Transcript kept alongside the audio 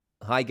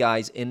Hi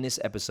guys, in this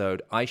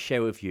episode, I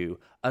share with you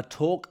a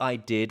talk I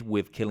did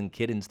with Killing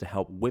Kittens to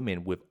help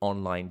women with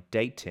online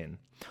dating.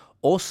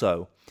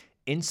 Also,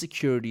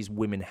 insecurities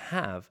women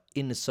have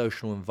in the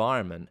social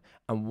environment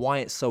and why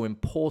it's so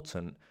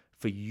important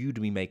for you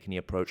to be making the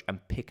approach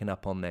and picking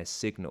up on their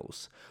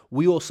signals.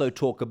 We also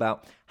talk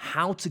about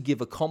how to give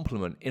a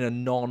compliment in a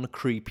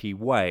non-creepy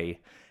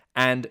way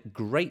and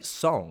great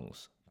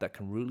songs that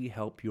can really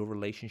help your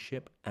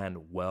relationship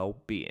and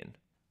well-being.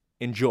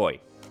 Enjoy.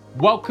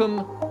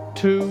 Welcome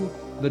to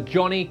the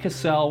Johnny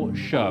Cassell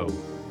Show.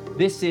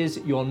 This is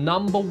your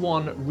number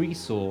one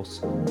resource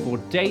for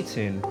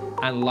dating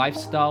and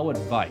lifestyle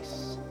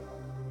advice.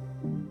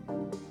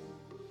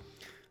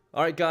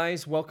 All right,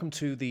 guys, welcome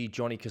to the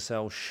Johnny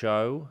Cassell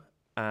Show.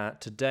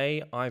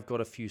 Today, I've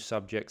got a few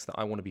subjects that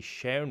I want to be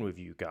sharing with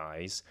you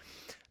guys.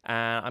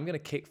 I'm going to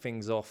kick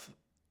things off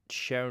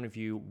sharing with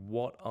you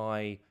what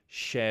I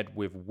shared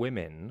with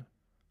women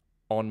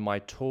on my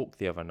talk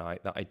the other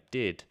night that I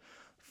did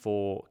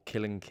for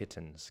Killing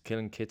Kittens.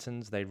 Killing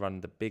Kittens, they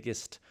run the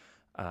biggest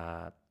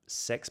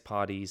sex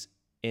parties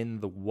in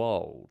the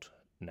world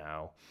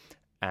now.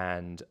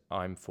 And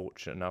I'm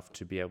fortunate enough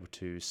to be able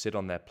to sit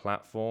on their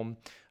platform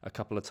a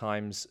couple of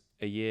times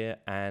a year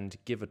and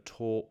give a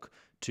talk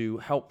to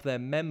help their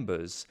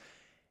members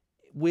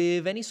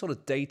with any sort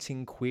of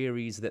dating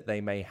queries that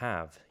they may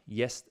have.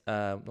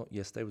 Not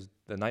yesterday, it was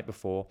the night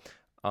before,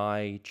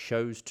 I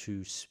chose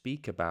to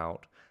speak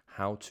about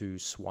how to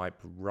swipe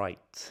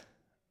right.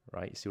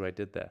 Right, you see what I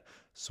did there?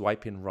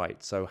 Swiping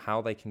right. So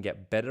how they can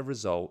get better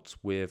results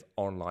with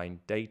online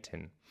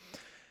dating.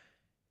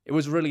 It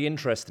was really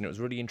interesting. It was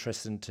really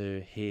interesting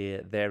to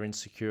hear their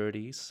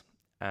insecurities,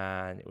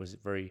 and it was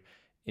very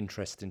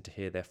interesting to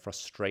hear their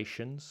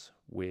frustrations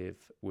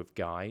with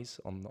guys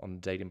on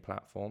dating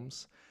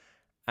platforms.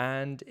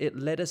 And it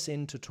led us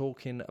into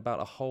talking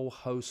about a whole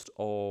host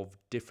of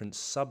different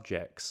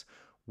subjects,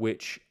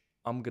 which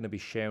I'm going to be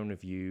sharing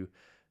with you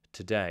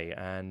today,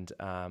 and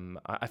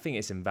I think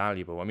it's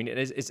invaluable. I mean,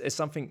 it's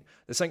something.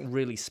 There's something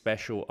really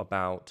special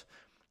about,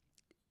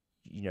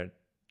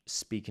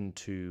 speaking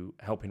to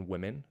helping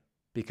women,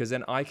 because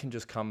then I can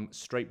just come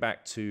straight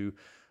back to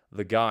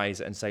the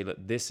guys and say, look,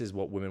 this is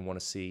what women want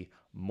to see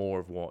more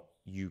of, what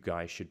you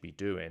guys should be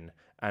doing,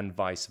 and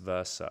vice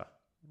versa,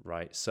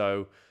 right?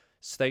 So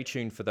stay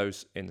tuned for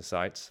those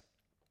insights.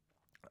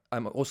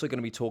 I'm also going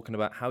to be talking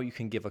about how you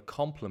can give a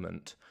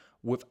compliment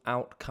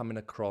without coming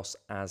across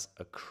as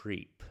a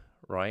creep,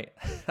 right?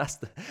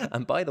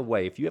 And by the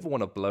way, if you ever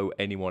want to blow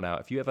anyone out,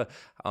 if you ever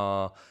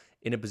are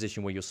in a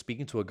position where you're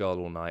speaking to a girl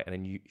all night and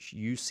then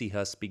you see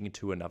her speaking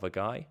to another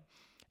guy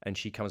and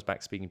she comes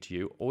back speaking to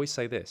you, always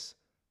say this: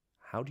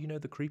 how do you know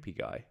the creepy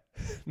guy?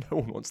 No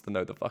one wants to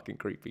know the fucking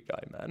creepy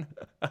guy, man.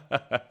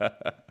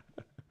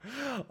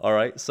 All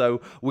right,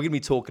 so we're going to be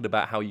talking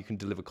about how you can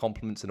deliver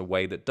compliments in a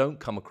way that don't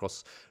come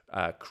across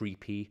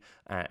creepy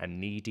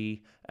and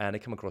needy, and they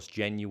come across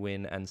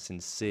genuine and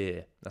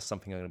sincere. That's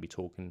something I'm going to be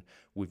talking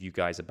with you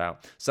guys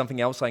about.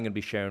 Something else I'm going to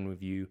be sharing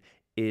with you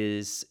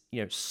is,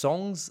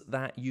 songs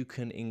that you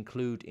can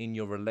include in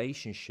your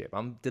relationship.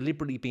 I'm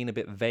deliberately being a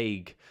bit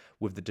vague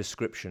with the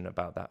description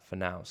about that for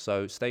now,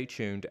 so stay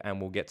tuned and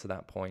we'll get to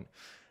that point.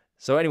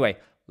 So anyway,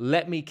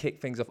 let me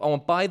kick things off. Oh,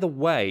 and by the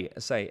way,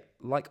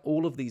 like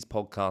all of these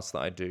podcasts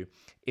that I do,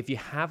 if you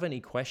have any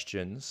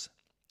questions,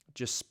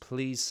 just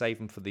please save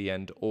them for the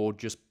end, or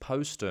just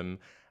post them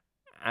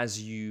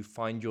as you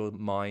find your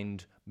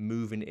mind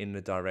moving in the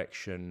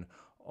direction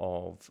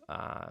of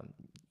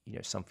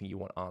something you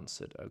want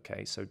answered.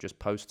 Okay, so just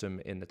post them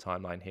in the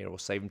timeline here, or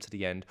save them to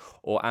the end.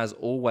 Or as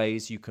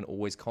always, you can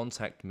always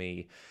contact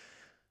me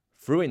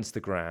through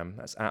Instagram.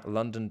 That's at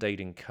London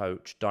Dating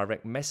Coach.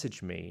 Direct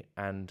message me,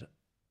 and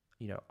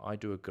I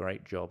do a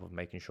great job of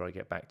making sure I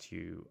get back to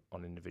you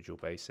on an individual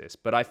basis.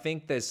 But I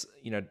think there's,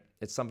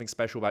 it's something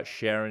special about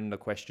sharing the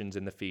questions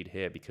in the feed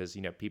here, because,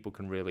 people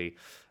can really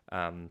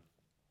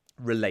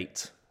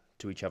relate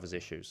to each other's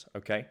issues,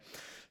 okay?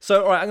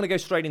 So, all right, I'm going to go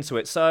straight into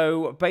it.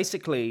 So,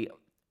 basically,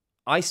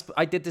 I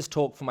did this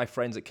talk for my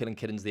friends at Killing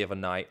Kittens the other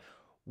night.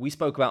 We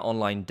spoke about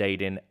online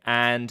dating,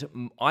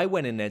 and I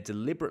went in there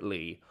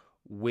deliberately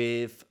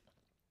with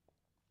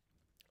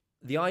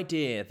the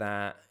idea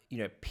that,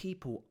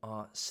 people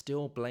are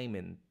still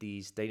blaming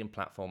these dating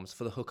platforms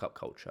for the hookup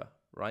culture,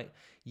 right?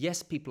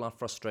 Yes, people are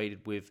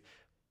frustrated with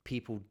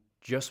people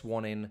just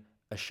wanting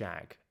a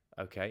shag,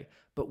 okay?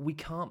 But we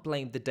can't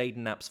blame the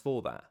dating apps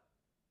for that.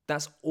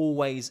 That's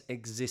always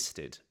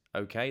existed,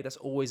 okay? That's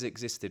always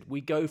existed.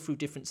 We go through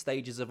different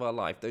stages of our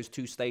life. Those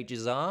two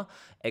stages are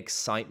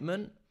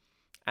excitement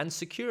and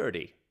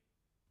security,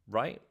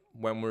 right?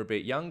 When we're a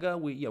bit younger,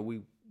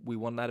 we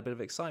want that a bit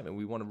of excitement.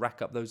 We want to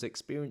rack up those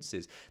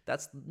experiences.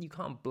 You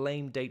can't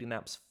blame dating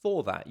apps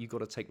for that. You've got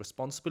to take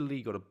responsibility.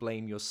 You've got to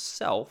blame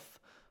yourself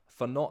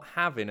for not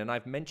having, and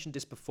I've mentioned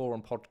this before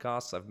on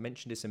podcasts, I've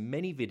mentioned this in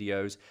many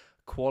videos,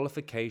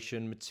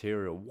 qualification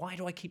material. Why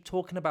do I keep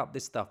talking about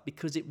this stuff?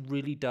 Because it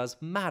really does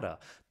matter.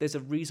 There's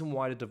a reason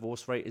why the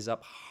divorce rate is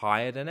up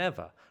higher than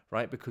ever,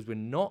 right? Because we're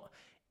not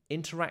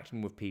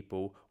interacting with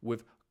people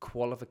with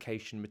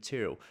qualification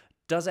material.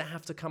 Does it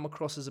have to come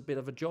across as a bit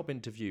of a job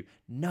interview?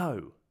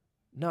 No,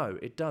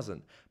 it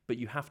doesn't. But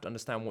you have to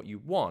understand what you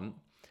want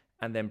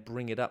and then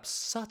bring it up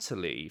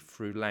subtly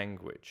through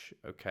language,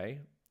 okay?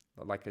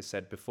 Like I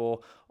said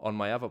before on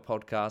my other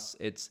podcasts,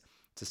 it's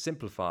to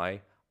simplify,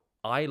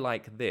 I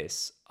like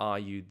this, are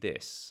you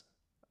this,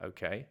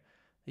 okay?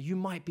 You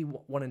might be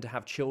wanting to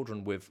have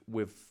children with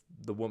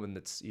the woman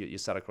that's you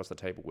sat across the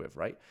table with,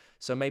 right?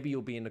 So maybe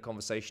you'll be in a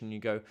conversation and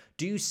you go,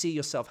 do you see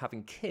yourself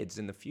having kids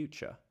in the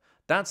future?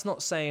 That's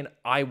not saying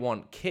I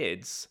want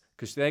kids,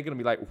 because they're going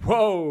to be like,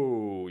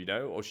 whoa,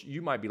 or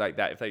you might be like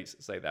that if they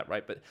say that,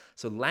 right? But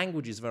so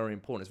language is very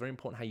important. It's very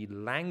important how you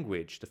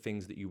language the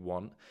things that you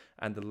want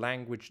and the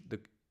language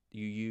that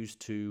you use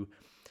to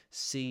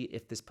see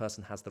if this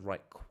person has the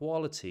right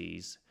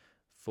qualities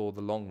for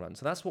the long run.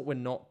 So that's what we're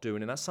not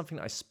doing. And that's something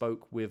that I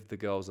spoke with the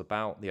girls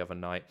about the other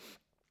night.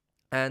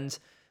 And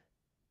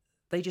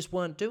they just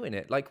weren't doing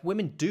it. Like,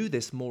 women do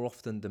this more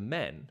often than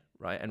men,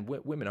 right? And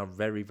women are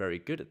very, very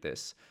good at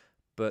this.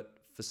 But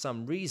for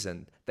some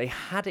reason, they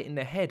had it in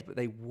their head, but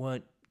they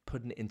weren't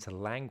putting it into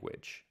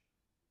language,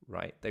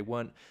 right? They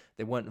weren't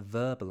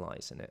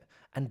verbalizing it.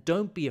 And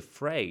don't be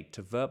afraid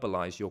to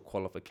verbalize your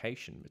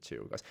qualification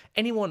material, guys.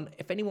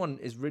 If anyone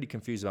is really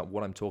confused about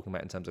what I'm talking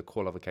about in terms of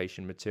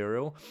qualification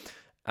material,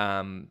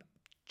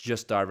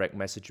 just direct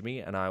message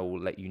me and I will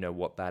let you know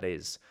what that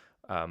is,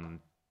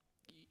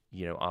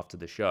 after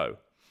the show,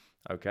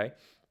 okay?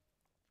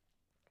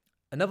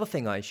 Another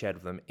thing I shared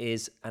with them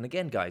is, and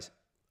again, guys,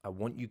 I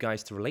want you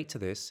guys to relate to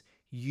this.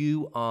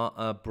 You are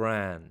a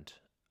brand,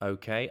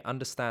 okay?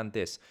 Understand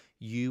this.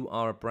 You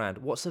are a brand.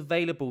 What's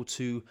available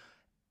to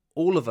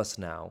all of us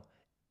now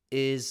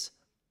is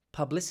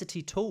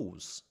publicity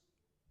tools,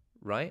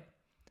 right?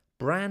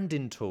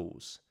 Branding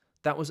tools.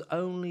 That was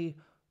only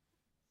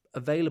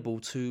available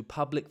to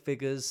public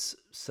figures,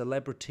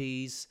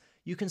 celebrities.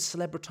 You can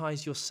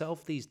celebritize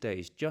yourself these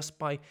days just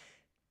by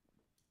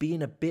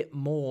being a bit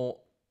more,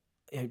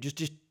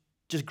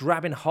 just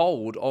grabbing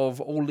hold of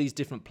all these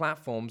different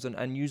platforms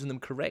and using them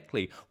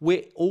correctly.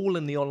 We're all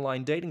in the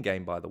online dating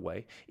game, by the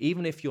way.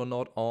 Even if you're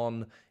not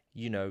on,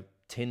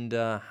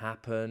 Tinder,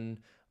 Happen,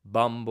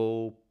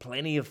 Bumble,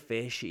 Plenty of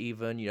Fish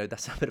even,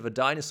 that's a bit of a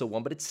dinosaur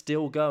one, but it's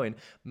still going.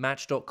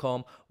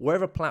 Match.com,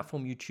 wherever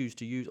platform you choose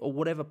to use, or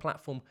whatever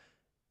platform,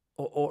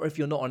 or if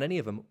you're not on any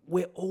of them,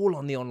 we're all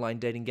on the online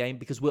dating game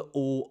because we're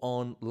all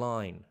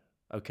online,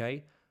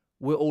 okay?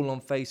 We're all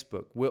on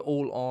Facebook. We're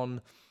all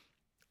on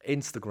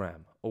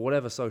Instagram or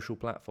whatever social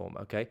platform,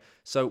 okay?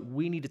 So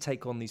we need to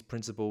take on these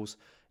principles,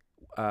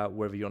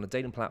 whether you're on the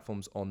dating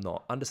platforms or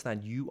not.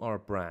 Understand you are a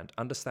brand.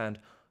 Understand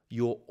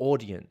your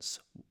audience.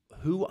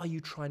 Who are you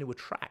trying to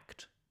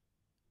attract?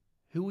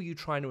 Who are you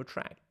trying to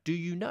attract? Do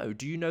you know?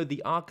 Do you know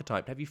the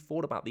archetype? Have you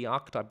thought about the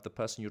archetype of the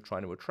person you're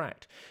trying to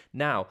attract?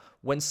 Now,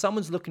 when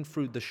someone's looking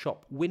through the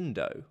shop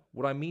window,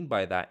 what I mean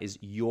by that is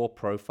your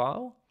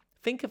profile.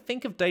 Think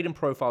of dating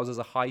profiles as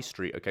a high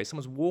street, okay?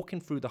 Someone's walking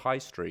through the high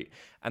street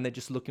and they're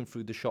just looking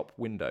through the shop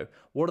window.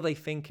 What are they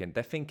thinking?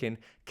 They're thinking,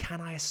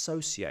 can I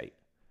associate?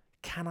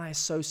 Can I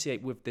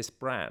associate with this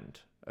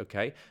brand,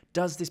 okay?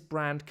 Does this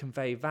brand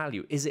convey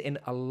value? Is it in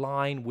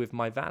line with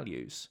my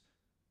values?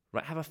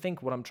 Right, have a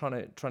think what I'm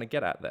trying to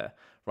get at there.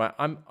 Right,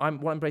 what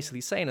I'm basically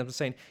saying. I'm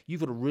saying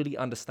you've got to really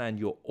understand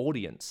your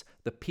audience,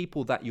 the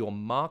people that you're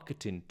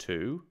marketing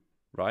to.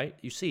 Right,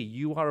 you see,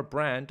 you are a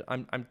brand.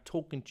 I'm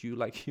talking to you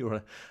like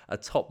you're a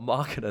top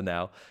marketer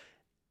now.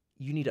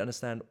 You need to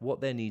understand what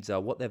their needs are,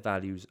 what their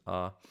values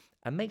are,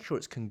 and make sure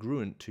it's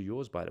congruent to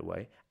yours, by the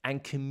way,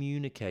 and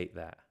communicate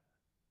that.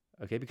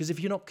 Okay, because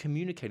if you're not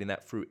communicating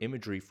that through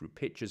imagery, through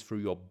pictures, through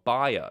your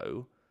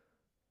bio,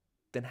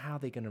 then how are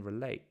they going to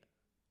relate?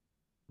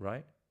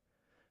 Right?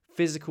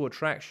 Physical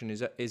attraction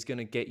is going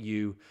to get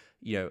you,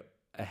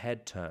 a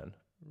head turn,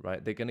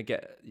 right?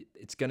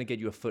 It's going to get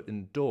you a foot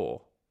in the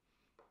door.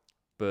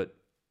 But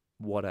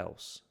what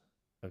else?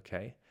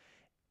 Okay?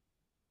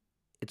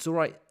 It's all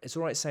right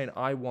saying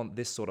I want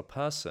this sort of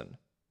person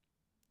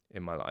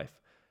in my life,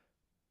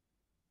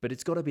 but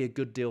it's got to be a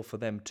good deal for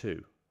them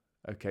too.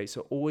 Okay?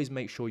 So always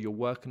make sure you're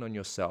working on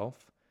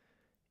yourself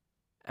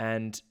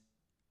and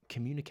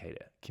communicate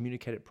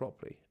it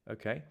properly,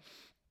 okay?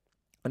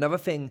 Another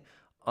thing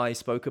I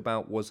spoke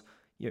about was,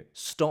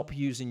 stop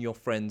using your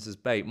friends as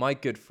bait. My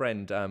good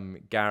friend,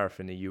 Gareth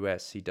in the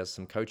US, he does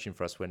some coaching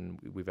for us when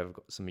we've ever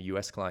got some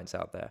US clients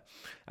out there.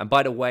 And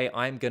by the way,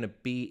 I'm going to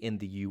be in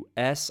the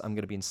US. I'm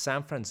going to be in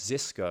San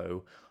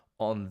Francisco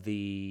on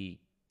the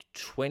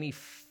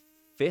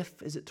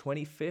 25th. Is it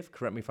 25th?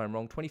 Correct me if I'm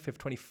wrong. 25th,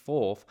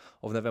 24th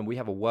of November. We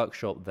have a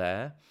workshop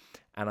there.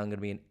 And I'm going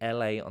to be in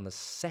LA on the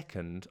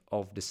 2nd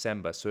of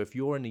December. So if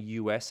you're in the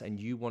US and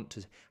you want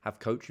to have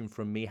coaching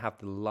from me, have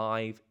the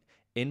live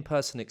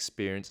in-person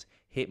experience,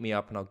 hit me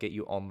up and I'll get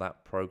you on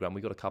that program.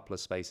 We've got a couple of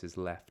spaces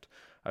left.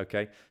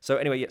 Okay. So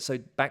anyway, so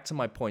back to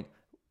my point,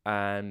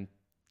 and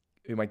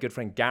my good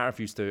friend Gareth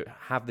used to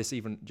have this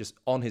even just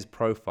on his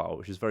profile,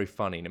 which is very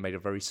funny, and it made a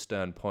very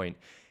stern point.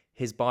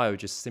 His bio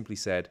just simply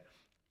said,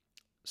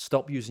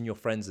 stop using your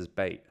friends as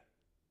bait.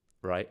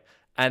 Right.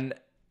 And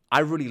I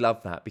really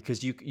love that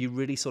because you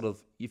really sort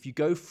of, if you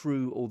go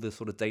through all the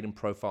sort of dating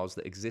profiles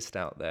that exist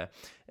out there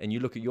and you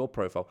look at your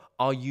profile,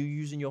 are you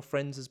using your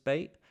friends as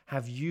bait?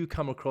 Have you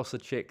come across a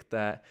chick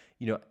that,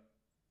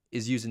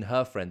 is using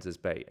her friends as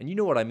bait? And you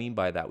know what I mean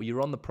by that. Well,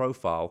 you're on the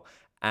profile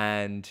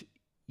and,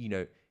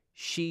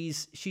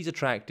 she's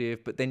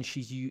attractive, but then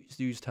she's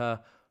used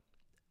her,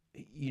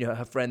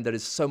 her friend that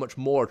is so much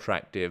more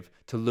attractive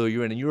to lure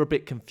you in, and you're a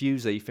bit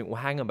confused there. You think,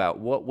 well, hang about,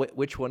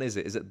 which one is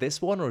it? Is it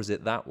this one or is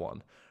it that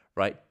one?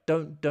 Right?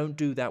 Don't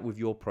do that with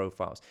your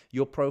profiles.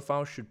 Your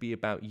profile should be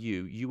about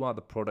you. You are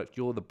the product.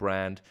 You're the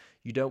brand.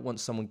 You don't want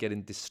someone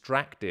getting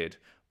distracted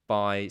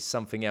by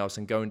something else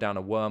and going down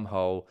a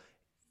wormhole,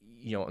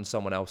 on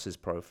someone else's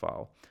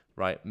profile,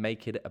 right?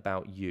 Make it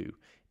about you.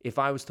 If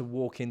I was to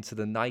walk into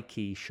the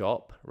Nike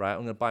shop, right, I'm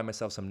going to buy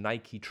myself some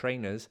Nike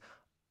trainers.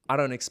 I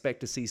don't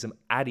expect to see some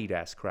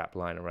Adidas crap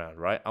lying around,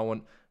 right? I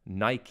want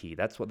Nike.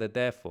 That's what they're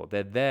there for.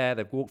 They're there.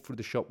 They've walked through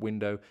the shop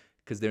window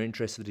because they're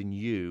interested in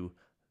you,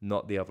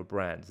 not the other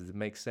brands. Does it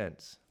make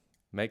sense?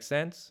 Make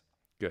sense?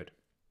 Good.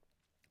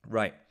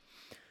 Right.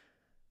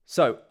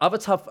 So other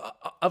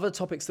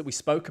topics that we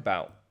spoke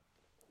about,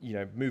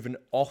 moving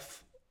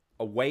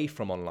away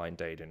from online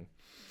dating.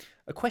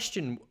 A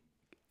question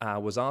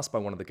was asked by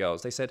one of the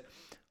girls. They said,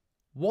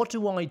 what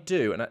do I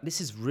do? And this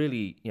is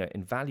really,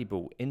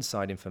 invaluable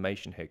inside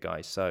information here,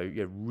 guys. So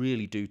you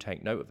really do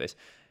take note of this.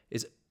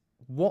 Is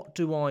what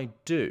do I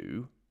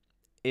do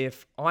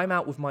if I'm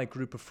out with my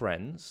group of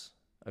friends?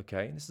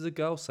 Okay, this is a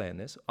girl saying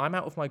this. I'm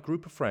out with my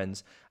group of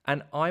friends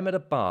and I'm at a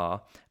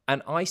bar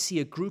and I see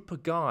a group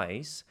of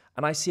guys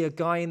and I see a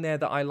guy in there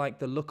that I like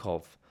the look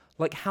of.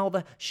 Like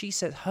she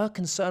said her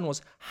concern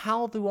was,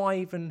 how do I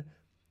even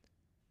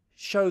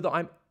show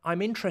that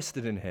I'm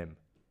interested in him?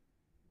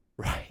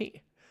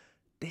 Right?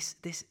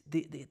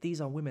 These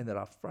are women that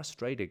are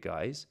frustrated,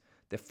 guys.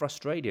 They're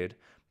frustrated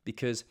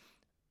because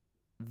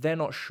they're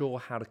not sure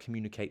how to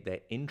communicate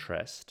their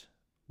interest,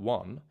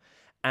 one,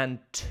 and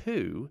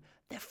two,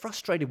 they're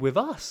frustrated with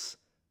us.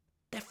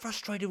 They're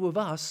frustrated with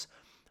us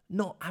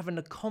not having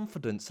the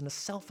confidence and the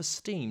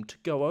self-esteem to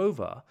go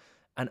over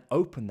and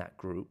open that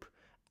group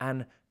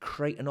and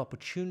create an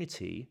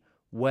opportunity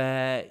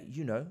where,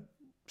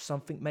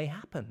 something may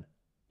happen.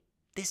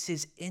 This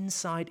is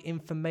inside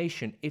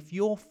information. If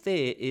your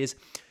fear is,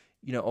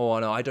 oh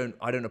no, I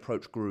don't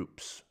approach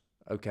groups,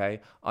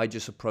 okay? I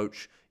just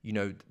approach,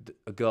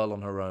 a girl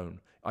on her own.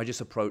 I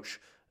just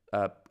approach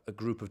a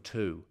group of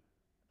two.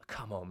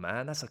 Come on,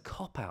 man, that's a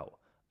cop-out.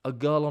 A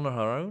girl on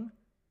her own?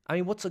 I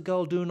mean, what's a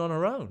girl doing on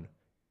her own?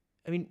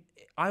 I mean,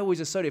 I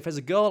always associate, if there's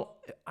a girl,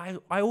 I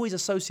always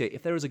associate,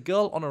 if there is a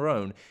girl on her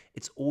own,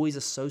 it's always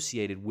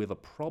associated with a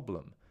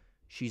problem.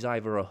 She's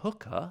either a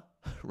hooker,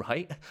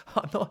 right?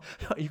 I'm not,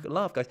 you can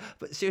laugh, guys,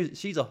 but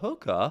she's a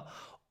hooker,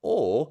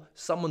 or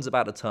someone's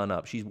about to turn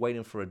up. She's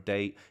waiting for a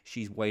date.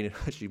 She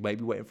may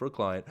be waiting for a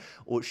client,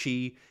 or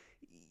she's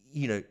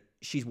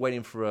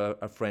waiting for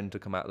a friend to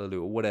come out of the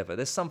loo or whatever.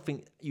 There's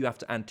something you have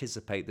to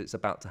anticipate that's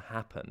about to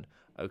happen,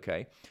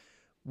 okay?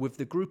 With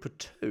the group of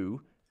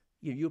two,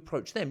 you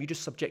approach them. You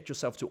just subject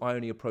yourself to, I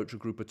only approach a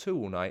group of two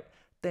all night.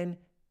 Then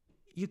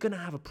you're going to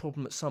have a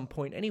problem at some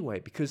point anyway,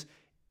 because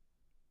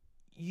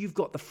you've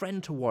got the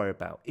friend to worry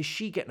about. Is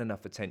she getting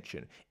enough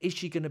attention? Is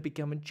she going to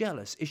become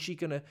jealous? Is she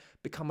going to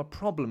become a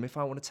problem if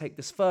I want to take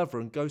this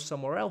further and go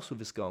somewhere else with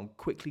this girl and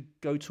quickly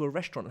go to a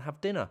restaurant and have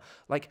dinner?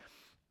 Like,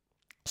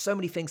 so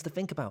many things to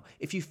think about.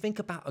 If you think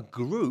about a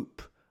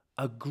group,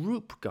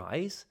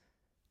 guys,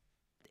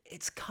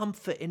 it's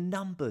comfort in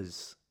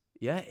numbers.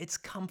 Yeah, it's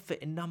comfort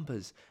in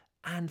numbers.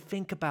 And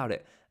think about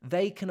it.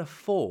 They can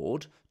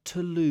afford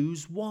to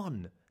lose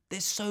one.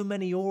 There's so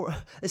many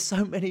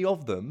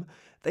of them.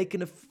 They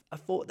can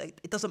afford.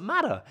 It doesn't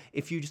matter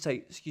if you just say,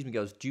 "Excuse me,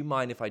 girls, do you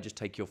mind if I just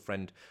take your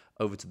friend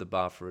over to the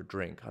bar for a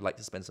drink? I'd like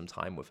to spend some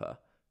time with her."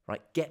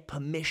 Right? Get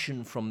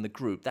permission from the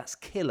group. That's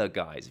killer,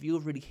 guys. If you're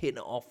really hitting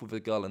it off with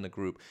a girl in the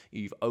group,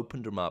 you've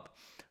opened them up,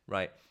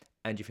 right?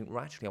 And you think,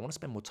 well, actually, I want to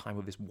spend more time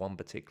with this one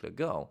particular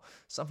girl.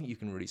 Something you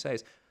can really say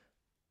is,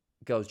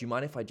 girls, do you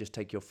mind if I just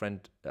take your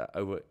friend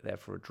over there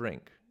for a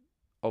drink?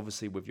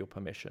 Obviously, with your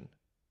permission,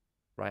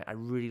 right? I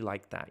really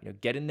like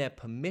that. Getting their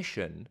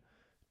permission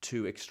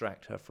to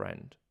extract her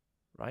friend,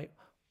 right?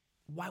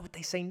 Why would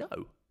they say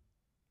no?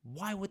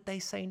 Why would they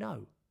say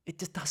no? It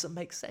just doesn't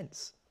make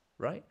sense,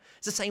 right?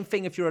 It's the same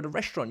thing if you're at a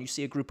restaurant, you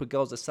see a group of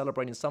girls that are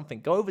celebrating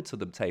something, go over to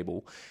the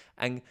table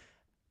and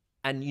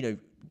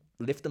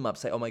lift them up,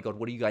 say, oh my God,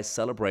 what are you guys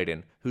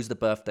celebrating? Who's the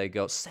birthday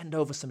girl? Send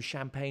over some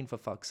champagne for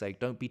fuck's sake.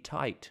 Don't be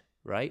tight,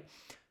 right?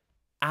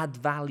 Add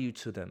value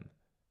to them.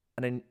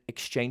 And then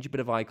exchange a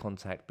bit of eye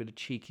contact, bit of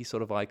cheeky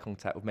sort of eye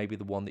contact with maybe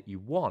the one that you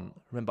want.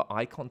 Remember,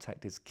 eye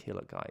contact is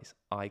killer, guys.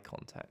 Eye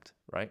contact,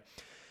 right?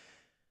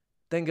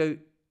 Then go,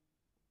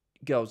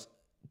 girls,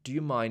 do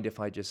you mind if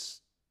I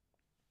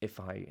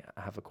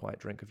have a quiet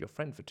drink of your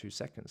friend for 2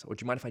 seconds? Or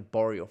do you mind if I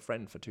borrow your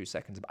friend for 2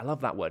 seconds? I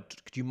love that word.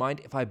 Do you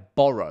mind if I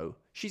borrow?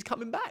 She's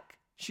coming back.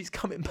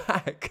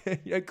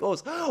 Of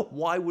course.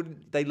 Why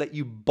wouldn't they let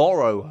you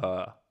borrow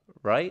her,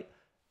 right?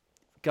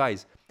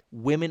 Guys,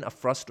 Women are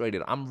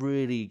frustrated. I'm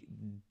really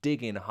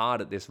digging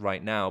hard at this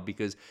right now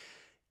because,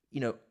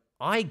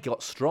 I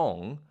got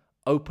strong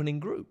opening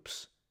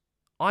groups.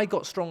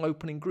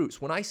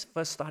 When I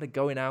first started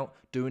going out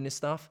doing this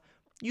stuff,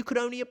 you could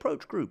only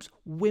approach groups.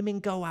 Women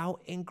go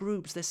out in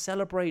groups. They're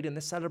celebrating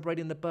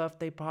the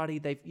birthday party.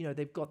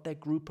 They've got their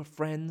group of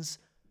friends.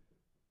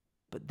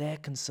 But their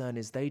concern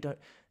is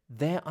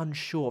they're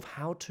unsure of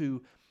how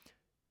to,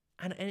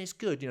 and it's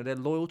good, they're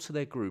loyal to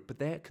their group, but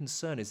their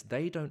concern is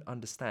they don't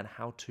understand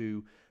how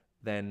to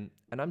then,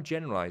 and I'm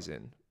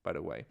generalizing, by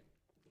the way,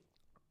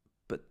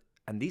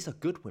 and these are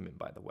good women,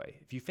 by the way.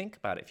 If you think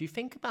about it,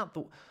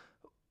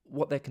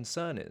 what their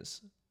concern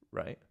is,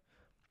 right?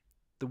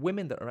 The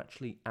women that are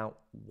actually out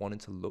wanting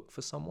to look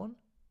for someone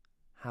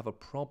have a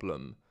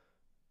problem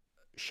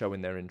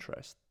showing their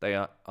interest. They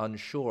are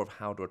unsure of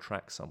how to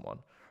attract someone,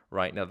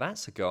 right? Now,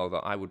 that's a girl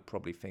that I would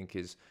probably think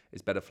is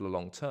better for the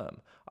long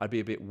term. I'd be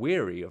a bit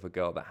weary of a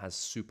girl that has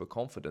super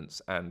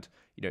confidence and,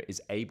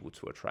 is able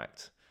to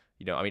attract.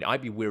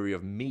 I'd be weary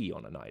of me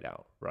on a night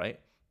out, right?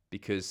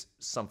 Because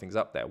something's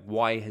up there.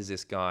 Why is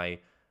this guy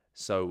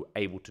so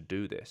able to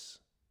do this,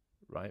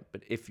 right?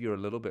 But if you're a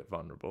little bit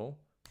vulnerable,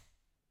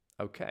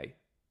 okay,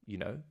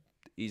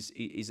 he's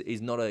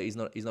not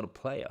a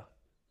player.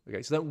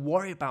 Okay, so don't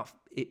worry about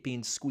it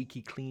being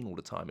squeaky clean all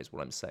the time, is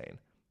what I'm saying.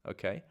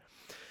 Okay,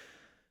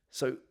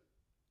 so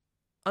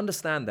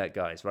understand that,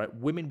 guys. Right,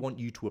 women want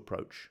you to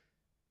approach.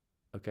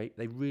 Okay,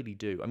 they really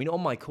do.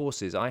 On my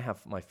courses, I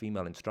have my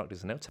female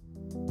instructors, and they'll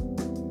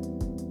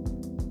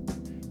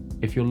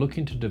if you're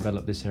looking to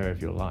develop this area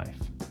of your life,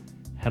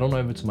 head on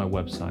over to my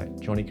website,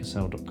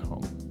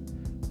 johnnycassell.com,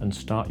 and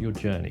start your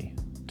journey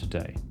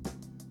today.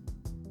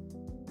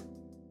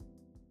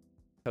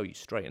 Tell you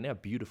straight, and they're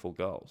beautiful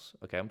girls.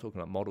 Okay, I'm talking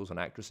about models and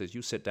actresses.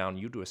 You sit down,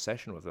 you do a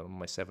session with them on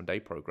my 7-day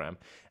program,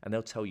 and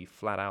they'll tell you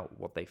flat out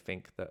what they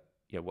think that,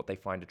 what they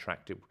find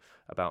attractive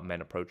about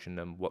men approaching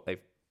them, what they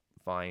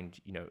find,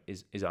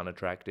 is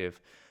unattractive.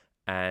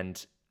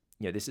 And,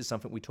 this is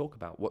something we talk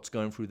about, what's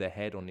going through their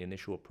head on the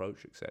initial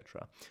approach,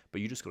 etc.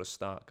 But you just got to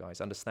start, guys.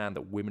 Understand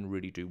that women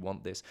really do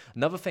want this.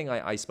 Another thing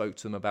I spoke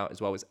to them about as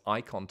well is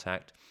eye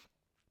contact.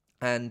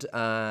 And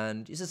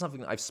this is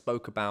something that I've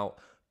spoke about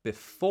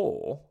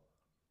before,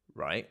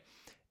 right,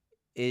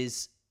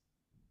 is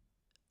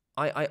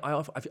I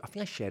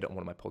think I shared it on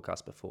one of my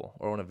podcasts before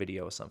or on a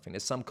video or something.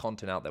 There's some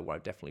content out there where I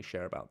definitely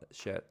share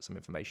some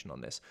information on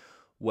this,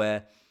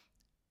 where,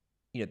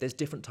 there's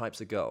different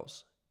types of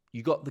girls.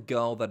 You got the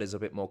girl that is a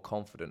bit more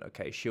confident,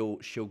 okay? She'll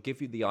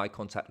give you the eye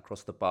contact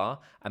across the bar,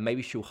 and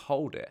maybe she'll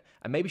hold it,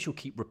 and maybe she'll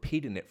keep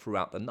repeating it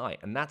throughout the night,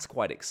 and that's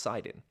quite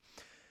exciting.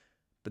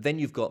 But then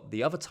you've got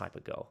the other type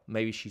of girl.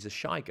 Maybe she's a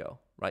shy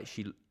girl, right?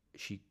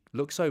 She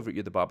looks over at you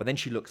at the bar, but then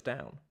she looks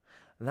down.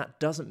 And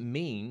that doesn't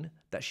mean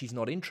that she's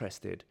not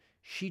interested.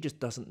 She just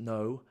doesn't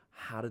know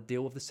how to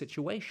deal with the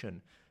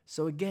situation.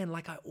 So again,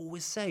 like I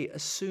always say,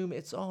 assume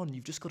it's on.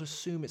 You've just got to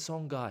assume it's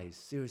on, guys.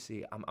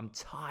 Seriously, I'm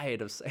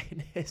tired of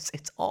saying this.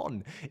 It's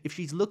on. If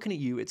she's looking at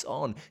you, it's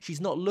on.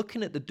 She's not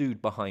looking at the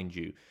dude behind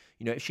you.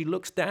 If she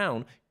looks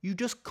down, you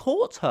just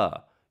caught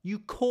her. You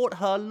caught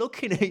her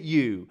looking at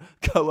you.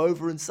 Go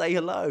over and say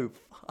hello.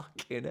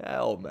 Fucking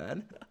hell,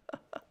 man.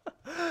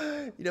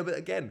 But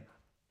again,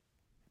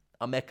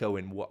 I feel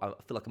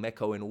like I'm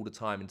echoing all the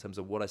time in terms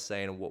of what I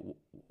say and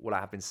what I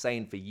have been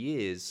saying for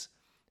years.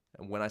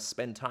 And when I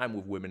spend time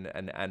with women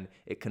and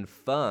it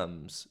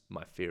confirms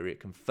my theory, it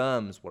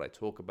confirms what I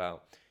talk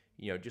about,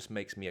 it just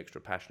makes me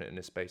extra passionate in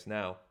this space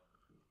now,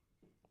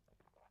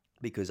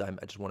 because I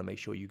just want to make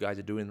sure you guys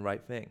are doing the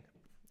right thing.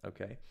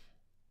 Okay.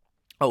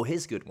 Oh,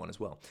 here's a good one as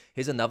well.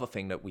 Here's another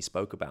thing that we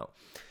spoke about.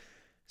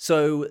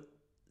 So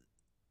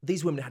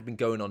these women had been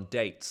going on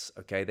dates,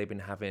 okay? They've been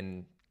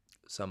having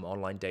some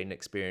online dating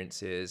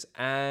experiences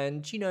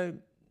and,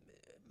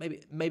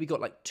 maybe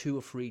got like 2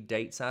 or 3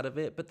 dates out of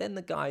it, but then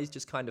the guy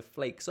just kind of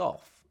flakes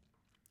off.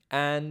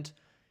 And,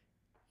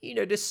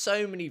 there's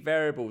so many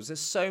variables, there's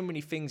so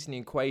many things in the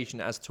equation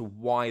as to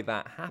why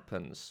that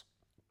happens.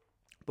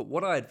 But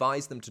what I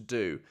advise them to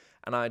do,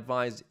 and I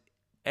advise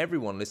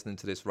everyone listening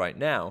to this right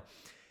now,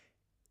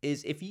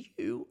 is if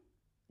you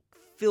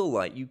feel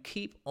like you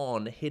keep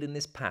on hitting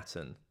this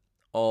pattern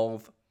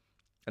of,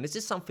 and this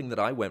is something that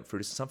I went through,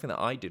 this is something that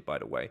I did, by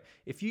the way,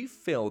 if you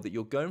feel that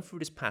you're going through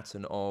this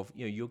pattern of,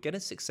 you're getting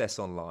success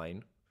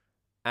online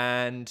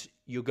and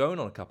you're going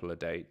on a couple of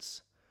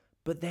dates,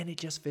 but then it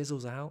just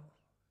fizzles out,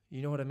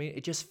 you know what I mean?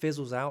 It just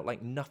fizzles out,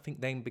 like nothing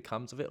then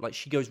becomes of it, like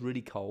she goes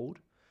really cold.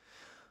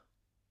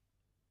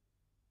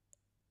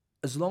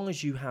 As long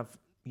as you have,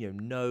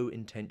 no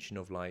intention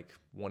of like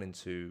wanting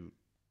to,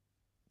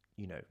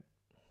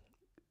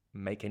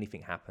 make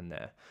anything happen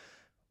there,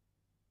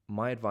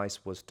 my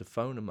advice was to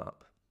phone them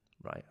up,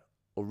 right?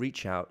 Or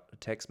reach out, a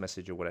text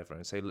message or whatever,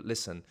 and say,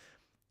 listen,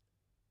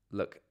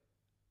 look,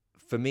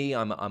 for me,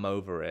 I'm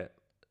over it,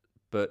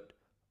 but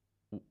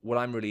what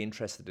I'm really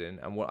interested in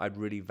and what I'd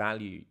really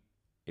value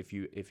if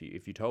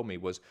you told me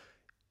was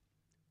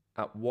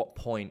at what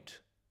point,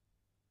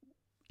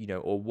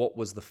 or what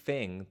was the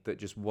thing that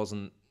just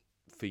wasn't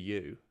for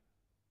you,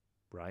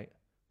 right?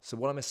 So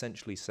what I'm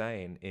essentially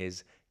saying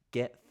is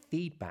get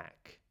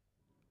feedback,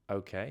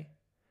 okay?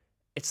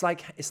 It's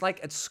like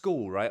at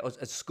school, right? Or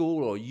at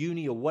school or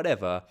uni or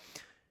whatever,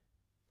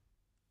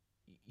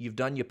 you've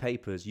done your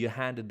papers, you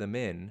handed them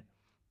in,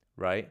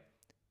 right?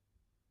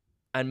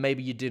 And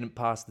maybe you didn't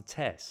pass the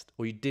test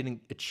or you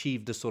didn't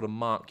achieve the sort of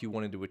mark you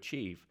wanted to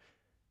achieve.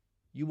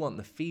 You want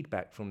the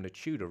feedback from the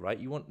tutor, right?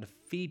 You want the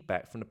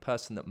feedback from the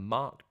person that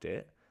marked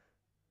it,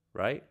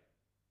 right?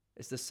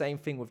 It's the same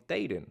thing with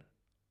dating.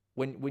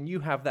 When you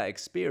have that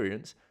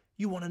experience,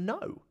 you want to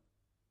know.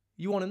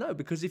 You want to know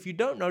because if you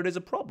don't know, there's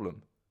a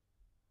problem,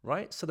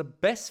 right? So the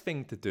best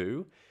thing to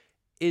do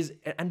is,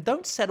 and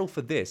don't settle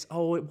for this.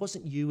 Oh, it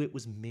wasn't you, it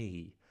was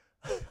me.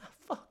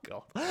 Fuck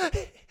off.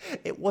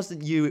 It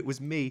wasn't you, it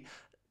was me.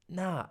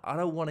 Nah, I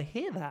don't want to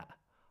hear that.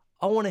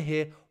 I want to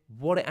hear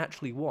what it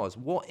actually was.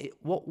 What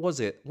was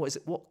it? What is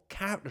it? What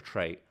character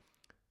trait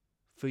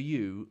for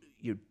you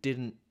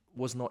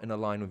was not in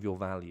line with your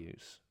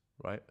values,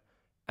 right?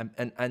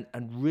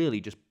 And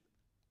really just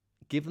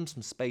give them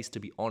some space to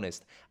be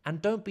honest,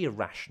 and don't be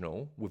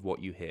irrational with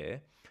what you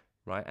hear,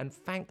 right? And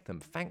thank them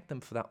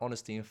for that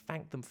honesty, and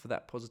thank them for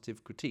that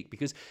positive critique,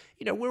 because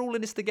we're all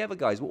in this together,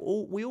 guys.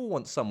 We all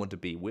want someone to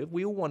be with.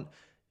 We all want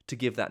to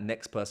give that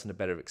next person a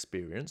better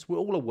experience. We're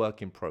all a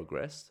work in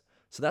progress.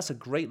 So that's a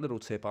great little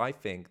tip, I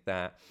think,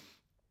 that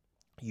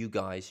you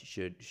guys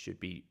should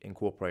be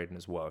incorporating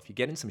as well. If you're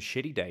getting some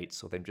shitty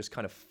dates or them just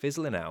kind of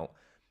fizzling out,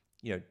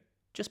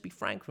 just be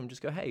frank with them.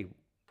 Just go, hey,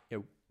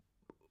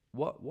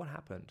 what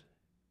happened,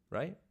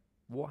 right?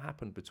 What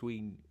happened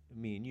between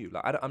me and you?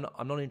 Like, I'm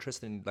not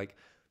interested in like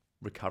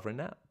recovering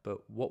that,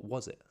 but what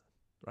was it,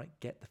 right?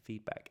 Get the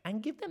feedback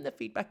and give them the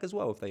feedback as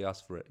well if they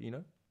ask for it.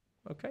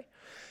 Okay,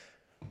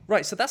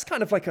 right. So that's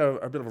kind of like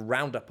a bit of a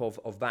roundup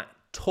of that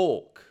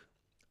talk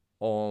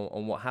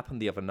on what happened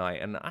the other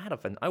night, and I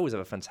always have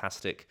a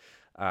fantastic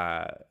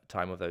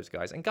time with those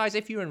guys. And guys,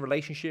 if you're in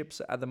relationships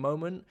at the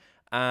moment,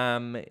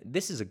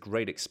 this is a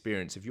great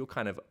experience. If you're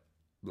kind of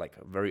like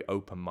very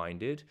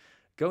open-minded,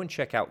 go and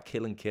check out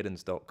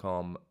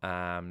killingkittens.com.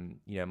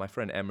 My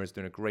friend Emma is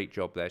doing a great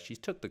job there. She's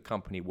took the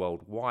company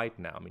worldwide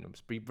now. I mean, I'm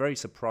very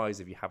surprised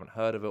if you haven't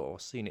heard of it or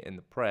seen it in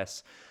the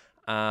press.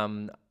 But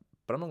I'm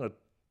not going to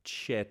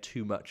share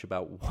too much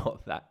about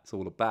what that's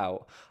all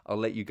about. I'll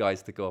let you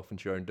guys to go off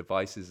into your own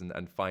devices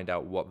and find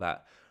out what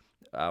that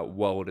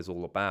world is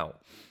all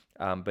about.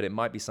 But it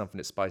might be something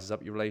that spices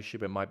up your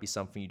relationship. It might be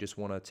something you just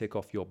want to tick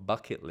off your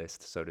bucket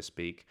list, so to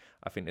speak.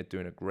 I think they're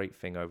doing a great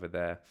thing over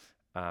there.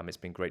 It's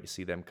been great to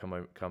see them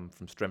come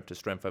from strength to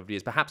strength over the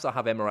years. Perhaps I'll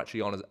have Emma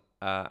actually on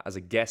as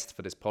a guest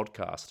for this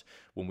podcast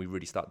when we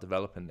really start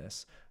developing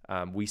this.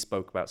 We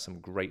spoke about some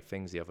great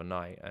things the other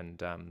night,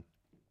 and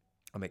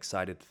I'm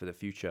excited for the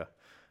future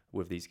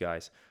with these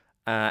guys.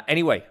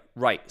 Anyway,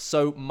 right.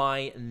 So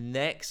my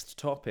next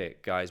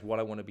topic, guys, what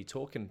I want to be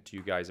talking to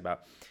you guys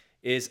about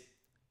is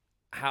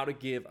how to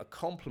give a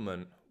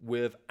compliment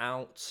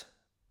without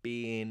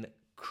being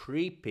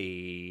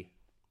creepy.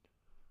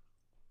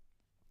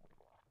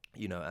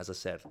 As I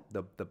said,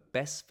 the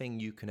best thing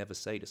you can ever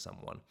say to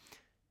someone,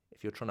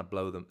 if you're trying to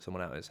blow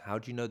someone out, is, how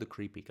do you know the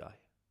creepy guy?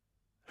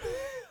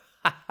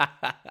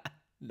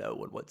 No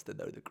one wants to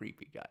know the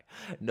creepy guy.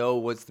 No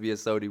one wants to be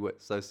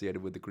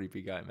associated with the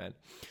creepy guy, man.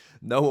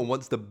 No one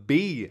wants to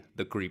be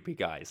the creepy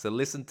guy. So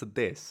listen to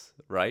this,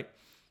 right?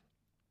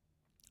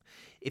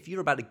 If you're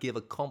about to give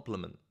a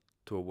compliment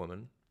to a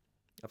woman,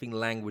 I think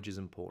language is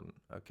important,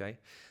 okay?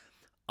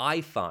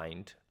 I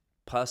find,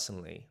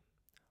 personally,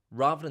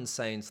 rather than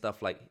saying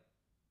stuff like,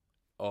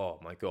 oh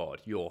my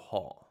God, you're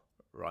hot,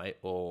 right?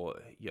 Or,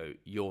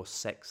 you're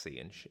sexy,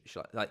 and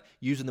like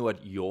using the word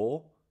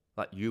you're,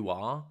 like you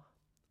are,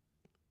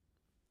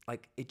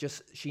 like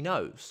she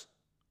knows,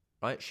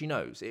 right? She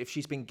knows. If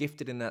she's been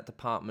gifted in that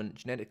department,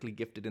 genetically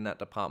gifted in that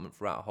department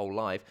throughout her whole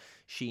life,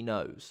 she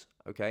knows,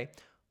 okay?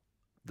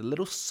 The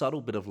little subtle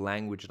bit of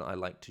language that I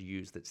like to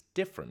use that's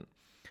different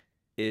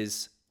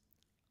is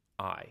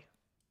I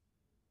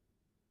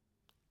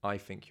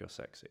think you're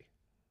sexy,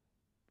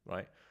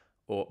 right?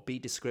 Or be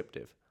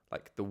descriptive,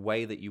 like the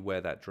way that you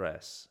wear that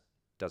dress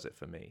does it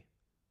for me,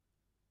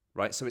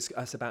 right? So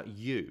it's about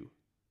you,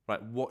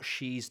 right? What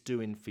she's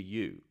doing for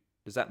you.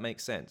 Does that make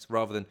sense?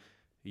 Rather than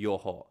you're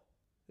hot.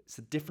 It's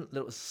a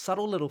different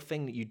subtle little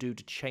thing that you do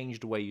to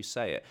change the way you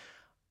say it.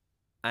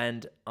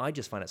 And I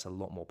just find it's a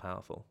lot more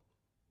powerful,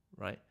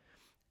 right?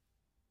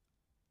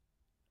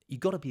 You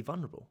got to be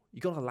vulnerable.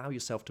 You got to allow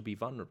yourself to be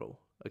vulnerable.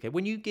 Okay,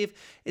 when you give,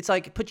 it's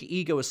like put your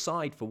ego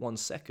aside for 1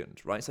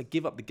 second, right? It's like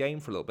give up the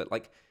game for a little bit.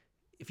 Like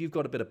if you've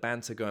got a bit of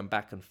banter going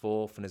back and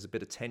forth, and there's a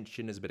bit of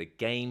tension, there's a bit of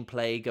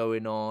gameplay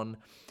going on,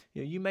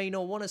 you may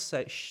not want to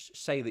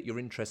say that you're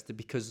interested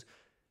because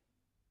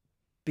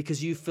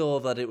you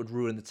feel that it would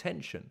ruin the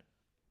tension.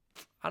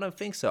 I don't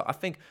think so. I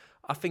think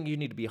you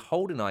need to be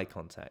holding eye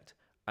contact.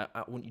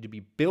 I want you to be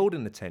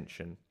building the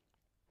tension,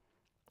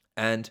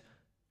 and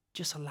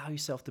just allow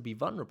yourself to be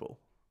vulnerable,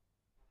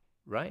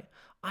 right?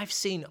 I've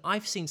seen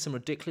some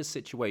ridiculous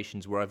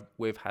situations where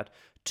we've had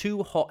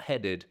two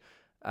hot-headed,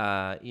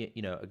 a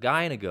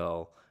guy and a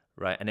girl,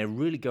 right? And they're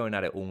really going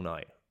at it all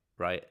night,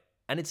 right?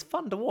 And it's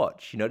fun to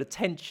watch. The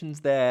tension's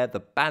there, the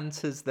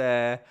banter's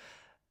there,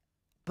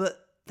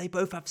 but they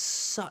both have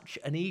such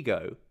an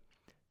ego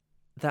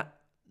that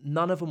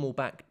none of them will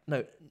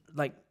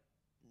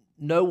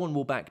no one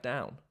will back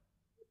down.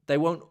 They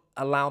won't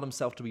allow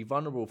themselves to be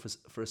vulnerable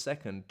for a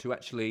second, to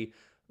actually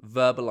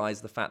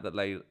verbalize the fact that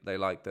they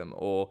like them,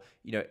 or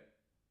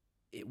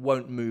it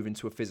won't move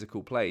into a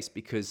physical place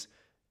because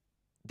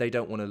they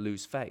don't want to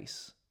lose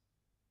face,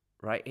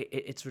 right?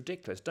 It's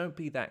ridiculous. Don't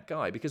be that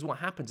guy, because what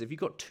happens if you've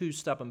got two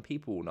stubborn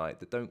people all night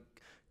that don't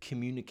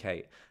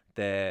communicate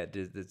their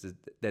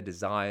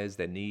desires,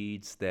 their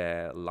needs,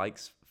 their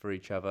likes for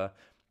each other,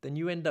 then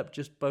you end up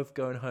just both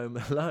going home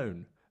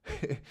alone.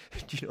 Do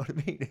you know what I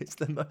mean? It's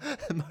the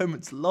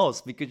moment's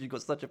lost because you've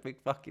got such a big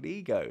fucking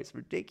ego. It's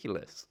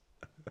ridiculous.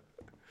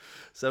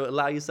 So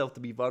allow yourself to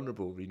be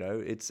vulnerable.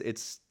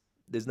 It's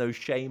there's no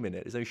shame in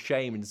it. There's no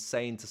shame in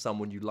saying to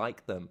someone you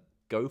like them.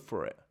 Go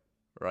for it,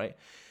 right?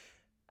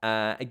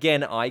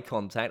 Again, eye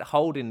contact.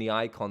 Hold in the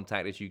eye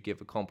contact as you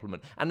give a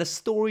compliment, and the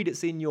story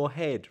that's in your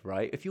head,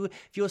 right? If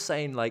you're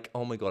saying like,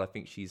 "Oh my god, I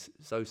think she's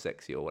so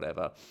sexy" or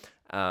whatever,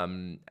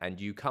 and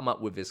you come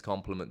up with this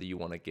compliment that you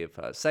want to give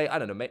her. Say, I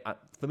don't know.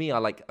 For me, I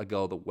like a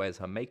girl that wears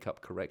her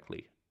makeup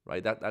correctly,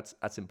 right?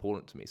 That's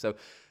important to me. So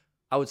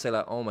I would say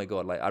like, "Oh my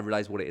god, like I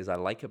realize what it is I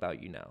like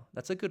about you now."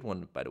 That's a good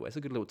one, by the way. It's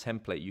a good little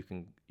template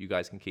you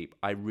guys can keep.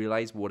 I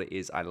realize what it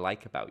is I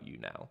like about you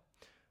now,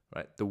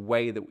 right? The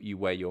way that you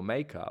wear your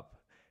makeup,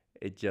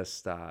 it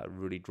just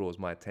really draws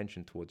my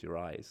attention towards your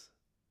eyes.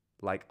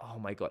 Like, oh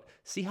my god,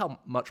 see how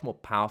much more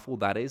powerful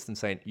that is than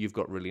saying you've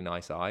got really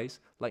nice eyes?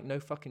 Like, no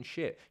fucking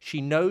shit.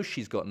 She knows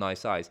she's got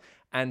nice eyes,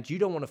 and you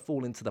don't want to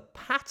fall into the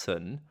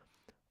pattern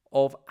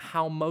of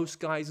how most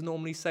guys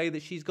normally say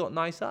that she's got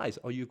nice eyes.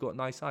 Oh, you've got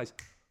nice eyes.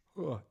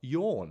 Ugh,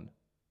 yawn.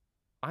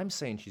 I'm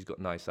saying she's got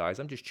nice eyes.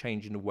 I'm just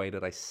changing the way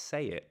that I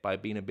say it by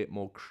being a bit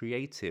more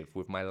creative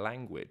with my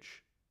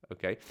language.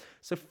 Okay?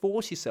 So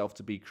force yourself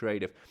to be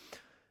creative.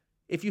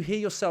 If you hear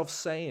yourself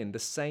saying the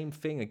same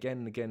thing again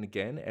and again and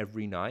again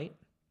every night,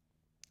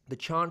 the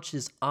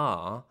chances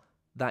are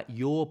that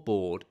you're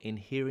bored in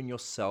hearing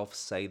yourself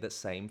say the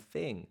same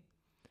thing.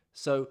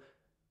 So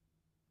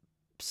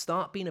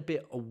start being a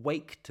bit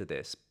awake to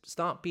this.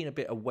 Start being a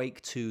bit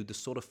awake to the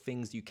sort of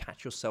things you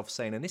catch yourself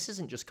saying. And this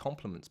isn't just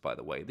compliments, by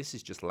the way. This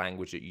is just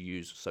language that you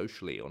use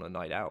socially on a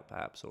night out,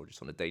 perhaps, or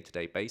just on a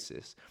day-to-day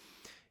basis.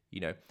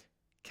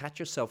 Catch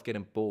yourself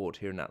getting bored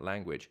hearing that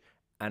language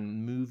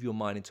and move your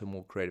mind into a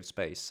more creative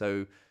space.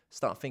 So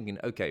start thinking,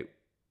 okay,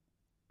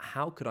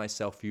 how could I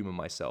self-humor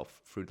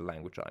myself through the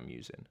language I'm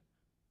using,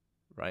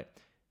 right?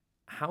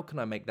 How can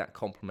I make that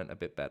compliment a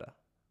bit better,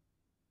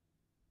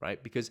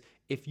 right? Because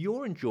if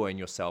you're enjoying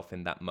yourself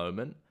in that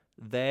moment,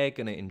 they're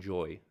going to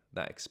enjoy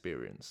that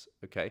experience,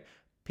 okay?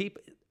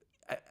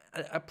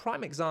 A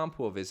prime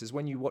example of this is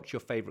when you watch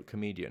your favorite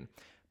comedian.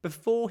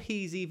 Before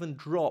he's even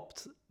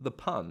dropped the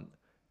pun,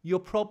 you're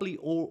probably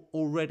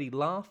already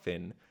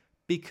laughing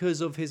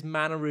because of his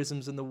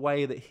mannerisms and the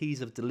way that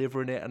he's of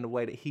delivering it and the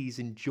way that he's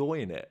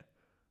enjoying it,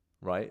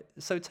 right?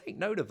 So take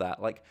note of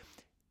that. Like,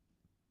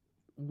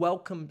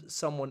 welcome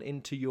someone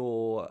into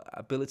your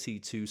ability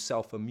to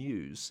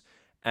self-amuse.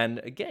 And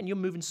again, you're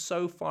moving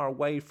so far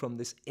away from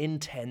this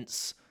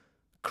intense,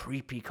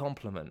 creepy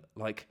compliment.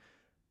 Like,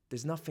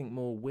 there's nothing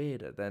more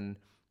weirder than,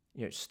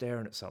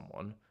 staring at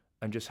someone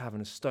and just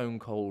having a stone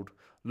cold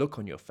look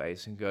on your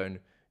face and going,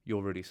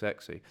 "You're really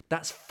sexy."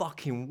 That's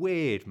fucking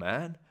weird,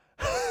 man.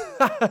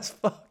 That's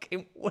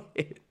fucking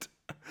weird.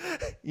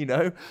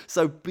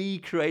 So be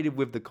creative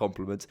with the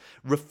compliments.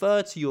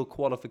 Refer to your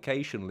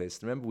qualification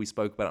list. Remember, we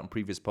spoke about it on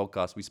previous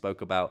podcasts. We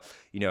spoke about,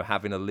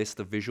 having a list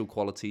of visual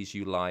qualities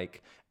you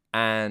like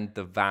and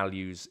the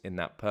values in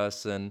that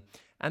person.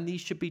 And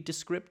these should be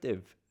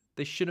descriptive.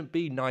 They shouldn't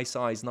be nice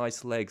eyes,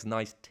 nice legs,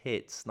 nice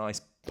tits, nice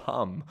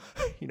bum,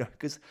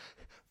 because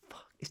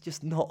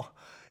it's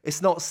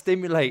not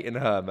stimulating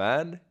her,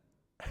 man.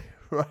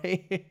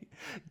 Right?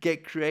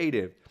 Get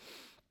creative.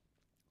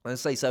 And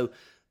say, so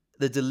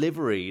the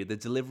delivery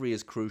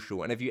is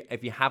crucial. And if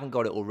you haven't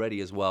got it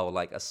already as well,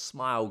 like, a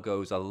smile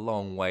goes a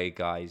long way,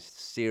 guys.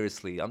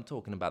 Seriously, I'm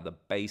talking about the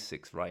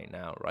basics right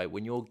now, right?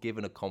 When you're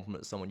giving a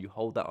compliment to someone, you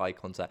hold that eye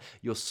contact,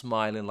 you're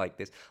smiling like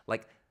this,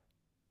 like,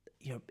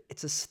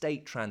 it's a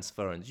state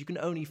transference. You can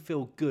only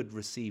feel good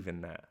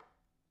receiving that,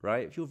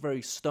 right? If you're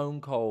very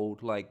stone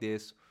cold like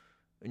this,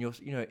 and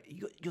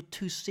you're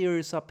too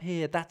serious up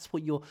here, that's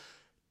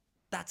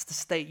the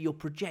state you're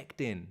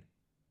projecting.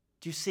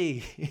 Do you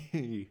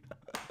see?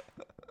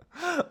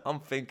 I'm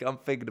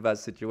thinking about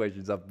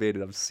situations I've been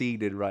in. I'm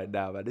seeing it right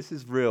now, man. This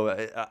is real.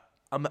 I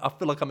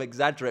feel like I'm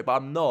exaggerating, but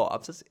I'm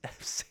not.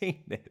 I've seen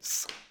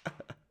this.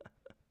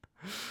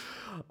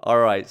 All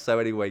right. So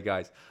anyway,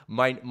 guys,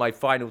 my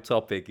final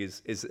topic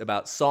is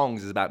about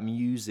songs, is about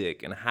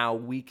music and how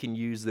we can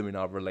use them in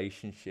our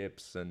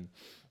relationships, and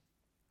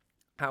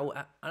how,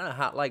 I don't know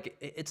how, like,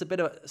 it's a bit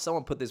of,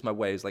 someone put this my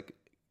way. It's like,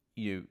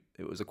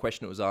 it was a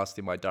question that was asked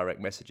in my direct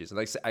messages. And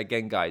I say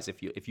again, guys,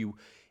 if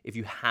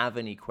you have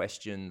any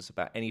questions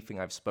about anything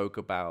I've spoke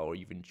about or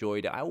you've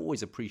enjoyed it, I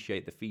always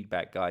appreciate the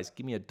feedback, guys.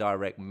 Give me a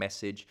direct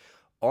message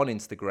on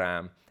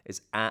Instagram.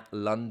 It's at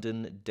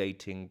London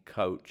Dating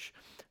Coach.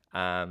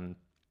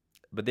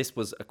 But this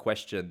was a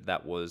question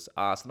that was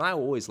asked, and I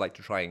always like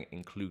to try and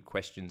include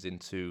questions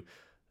into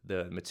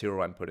the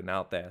material I'm putting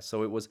out there.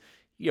 So it was,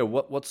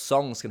 what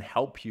songs can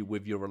help you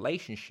with your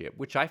relationship,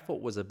 which I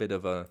thought was a bit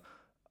of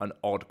an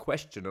odd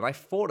question. And I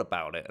thought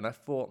about it, and I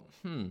thought,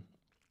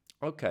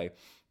 okay,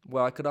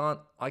 well,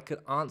 I could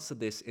answer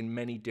this in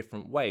many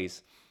different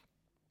ways.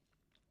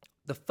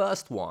 The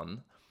first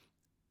one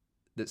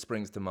that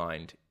springs to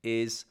mind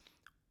is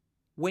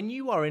when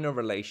you are in a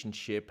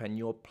relationship and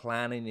you're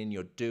planning and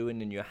you're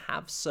doing and you're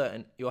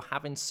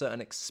having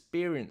certain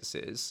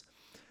experiences,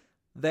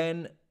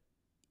 then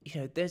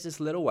there's this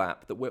little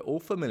app that we're all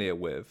familiar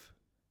with,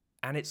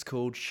 and it's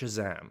called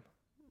Shazam,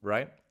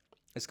 right?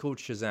 It's called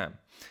Shazam.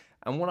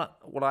 And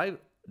what I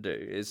do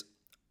is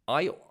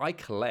I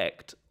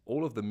collect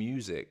all of the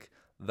music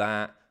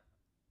that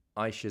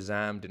I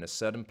Shazammed in a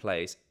certain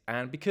place,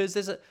 and because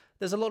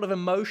there's a lot of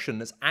emotion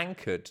that's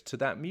anchored to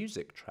that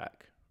music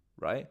track,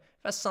 right?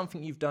 If that's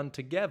something you've done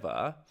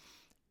together,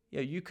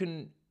 you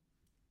can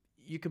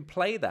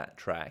play that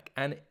track,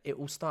 and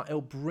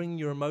it'll bring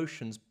your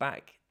emotions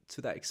back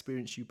to that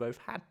experience you both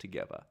had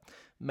together.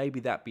 Maybe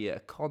that be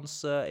a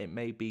concert, it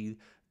may be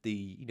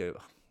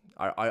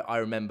I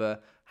remember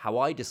how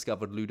I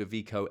discovered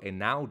Ludovico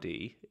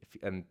Einaudi,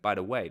 and by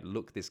the way,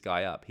 look this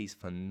guy up. He's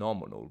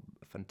phenomenal,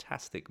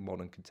 fantastic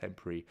modern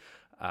contemporary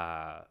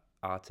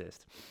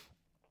artist.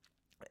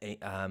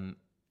 At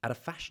a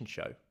fashion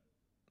show.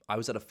 I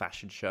was at a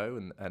fashion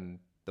show, and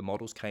the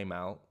models came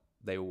out.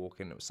 They were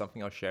walking. It was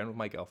something I was sharing with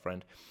my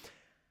girlfriend.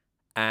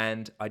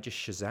 And I just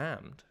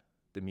Shazammed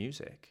the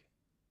music.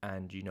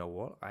 And you know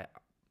what?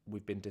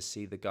 We've been to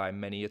see the guy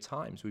many a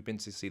times. We've been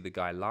to see the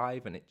guy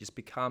live, and it just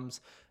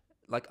becomes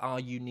like our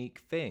unique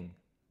thing,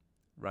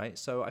 right?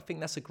 So I think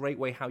that's a great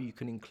way how you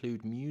can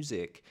include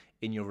music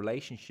in your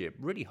relationship.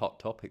 Really hot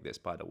topic, this,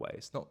 by the way.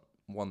 It's not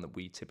one that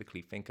we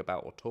typically think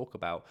about or talk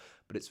about,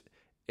 but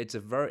it's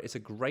a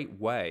great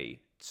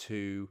way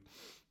to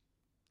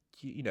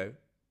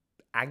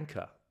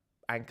anchor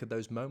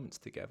those moments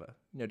together.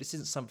 This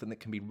isn't something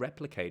that can be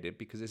replicated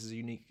because this is a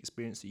unique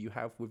experience that you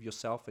have with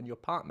yourself and your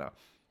partner.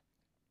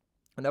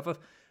 Another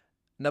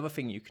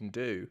thing you can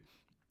do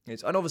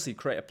is, and obviously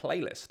create a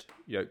playlist,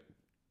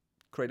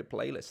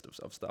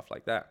 of stuff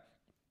like that.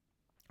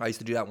 I used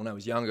to do that when I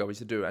was younger. I used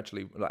to do it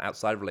actually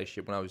outside of a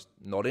relationship when I was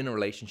not in a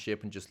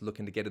relationship and just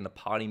looking to get in the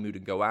party mood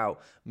and go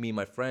out. Me and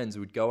my friends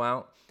would go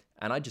out,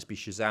 and I'd just be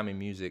Shazamming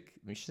music.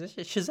 I mean,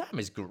 Shazam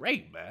is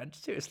great, man.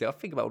 Seriously, I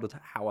think about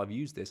how I've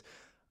used this.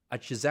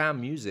 I'd Shazam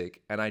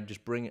music, and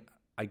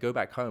I'd go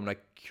back home and I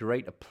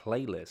curate a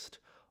playlist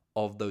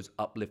of those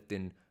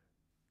uplifting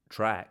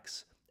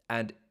tracks,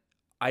 and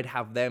I'd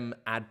have them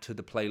add to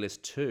the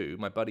playlist too.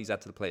 My buddies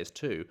add to the playlist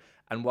too.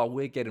 And while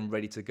we're getting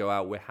ready to go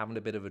out, we're having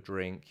a bit of a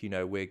drink,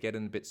 we're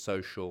getting a bit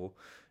social,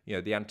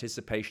 the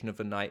anticipation of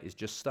the night is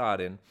just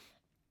starting.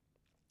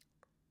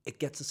 It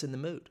gets us in the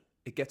mood.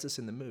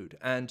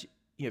 And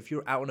if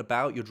you're out and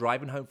about, you're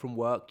driving home from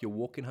work, you're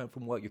walking home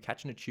from work, you're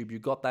catching a tube, you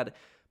got that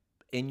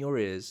in your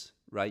ears,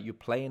 right? You're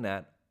playing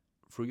that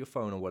through your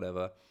phone or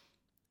whatever.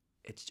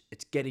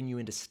 It's getting you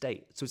into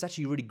state. So it's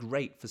actually really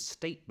great for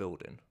state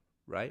building,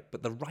 right?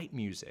 But the right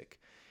music,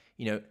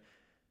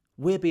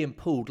 we're being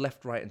pulled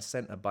left, right, and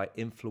center by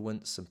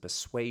influence and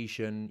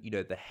persuasion,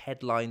 the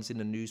headlines in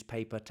the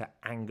newspaper to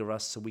anger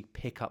us, so we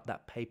pick up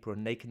that paper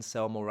and they can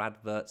sell more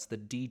adverts. The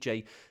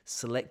DJ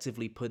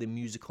selectively putting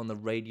music on the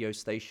radio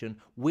station.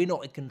 We're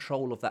not in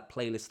control of that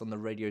playlist on the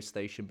radio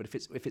station, but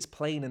if it's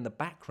playing in the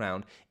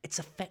background, it's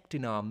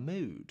affecting our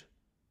mood,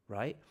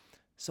 right?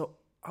 So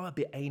I'm a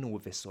bit anal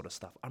with this sort of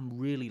stuff. I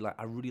really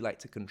like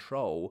to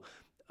control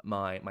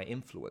my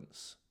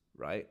influence,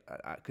 right?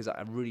 Because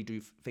I really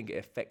do think it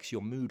affects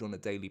your mood on a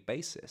daily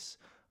basis.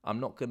 I'm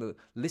not going to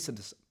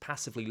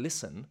passively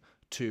listen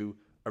to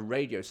a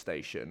radio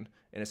station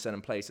in a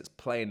certain place that's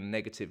playing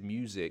negative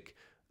music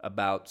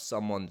about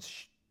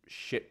someone's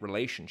shit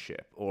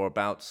relationship or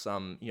about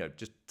some,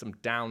 just some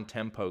down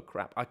tempo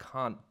crap. I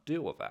can't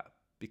deal with that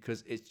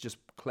because it's just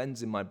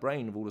cleansing my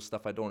brain of all the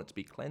stuff I don't want it to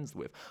be cleansed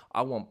with.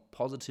 I want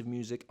positive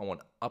music. I want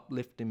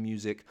uplifting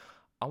music.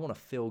 I want to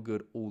feel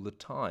good all the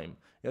time.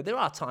 There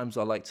are times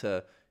I like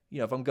to,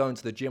 if I'm going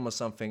to the gym or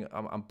something,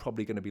 I'm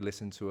probably going to be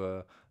listening to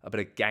a bit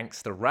of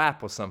gangster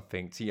rap or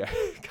something to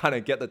kind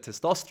of get the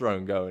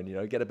testosterone going,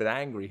 get a bit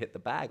angry, hit the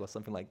bag or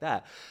something like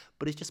that.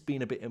 But it's just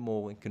being a bit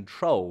more in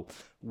control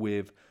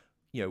with,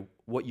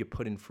 what you're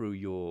putting through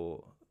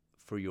your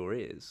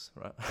ears,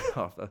 right?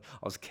 I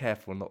was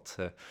careful not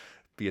to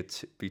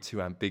be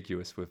too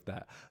ambiguous with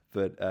that,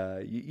 but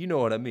you know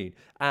what I mean.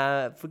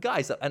 For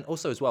guys, and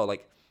also as well,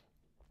 like,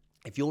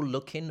 if you're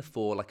looking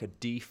for like a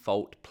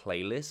default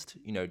playlist,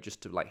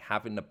 just to like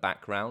have in the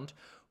background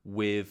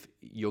with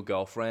your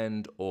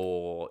girlfriend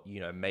or,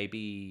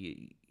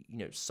 maybe,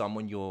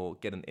 someone you're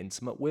getting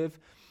intimate with,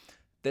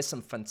 there's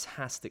some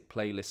fantastic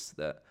playlists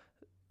that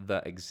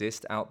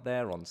exist out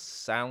there on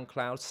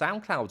SoundCloud.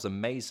 SoundCloud's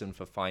amazing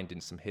for finding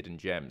some hidden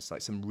gems,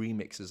 like some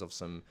remixes of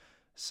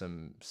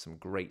some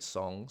great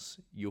songs.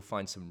 You'll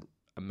find some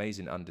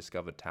amazing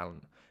undiscovered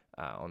talent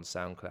on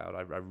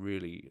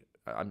SoundCloud.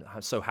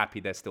 I'm so happy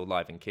they're still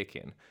live and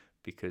kicking,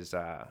 because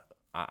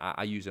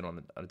I use it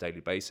on a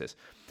daily basis.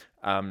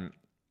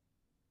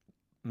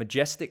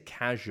 Majestic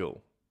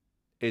Casual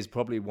is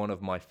probably one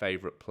of my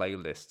favorite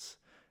playlists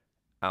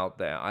out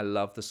there. I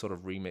love the sort of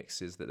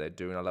remixes that they're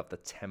doing. I love the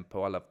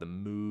tempo. I love the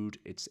mood.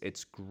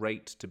 It's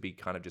great to be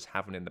kind of just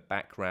having in the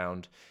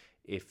background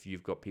if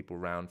you've got people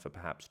around for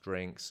perhaps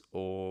drinks,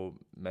 or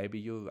maybe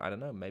you're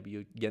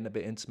getting a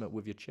bit intimate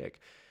with your chick.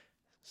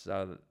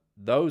 So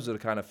those are the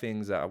kind of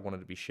things that I wanted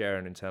to be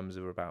sharing in terms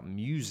of about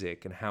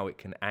music and how it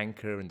can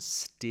anchor and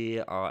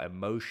steer our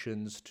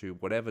emotions to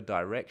whatever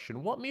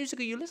direction. What music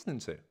are you listening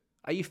to?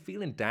 Are you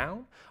feeling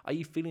down? Are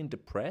you feeling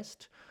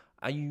depressed?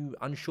 Are you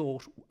unsure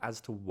as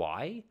to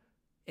why?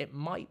 It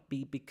might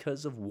be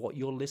because of what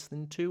you're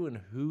listening to and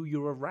who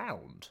you're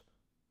around,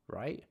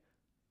 right?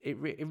 It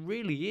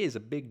really is a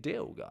big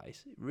deal,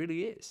 guys. It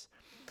really is.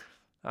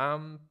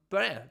 But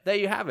yeah, there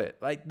you have it.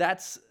 Like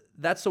that's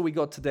all we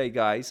got today,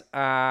 guys.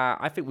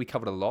 I think we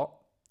covered a lot.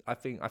 I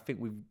think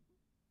we're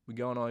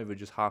going over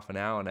just half an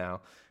hour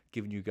now,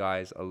 giving you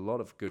guys a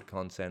lot of good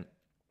content.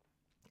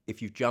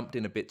 If you've jumped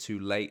in a bit too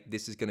late,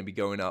 this is going to be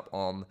going up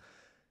on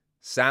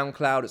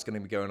SoundCloud. It's going to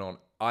be going on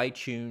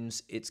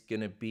iTunes. It's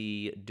going to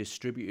be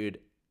distributed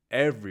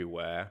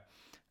everywhere.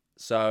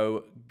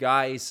 So,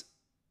 guys,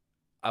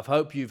 I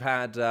hope you've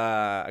had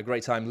a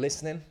great time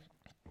listening.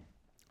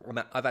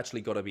 I've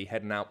actually got to be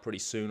heading out pretty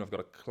soon. I've got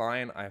a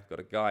client. I've got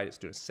a guy that's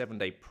doing a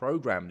 7-day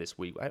program this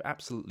week.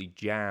 Absolutely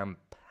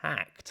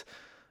jam-packed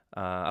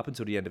up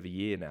until the end of the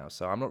year now.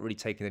 So I'm not really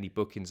taking any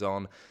bookings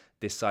on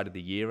this side of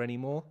the year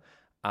anymore.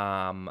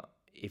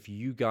 If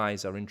you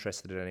guys are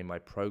interested in any of my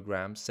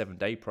programs,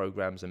 7-day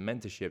programs and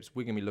mentorships,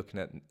 we're going to be looking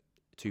at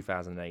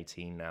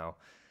 2018 now.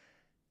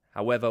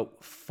 However,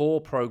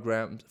 4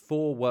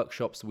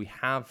 workshops we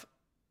have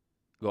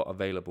got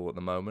available at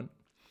the moment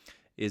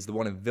is the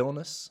one in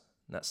Vilnius.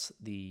 That's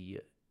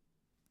the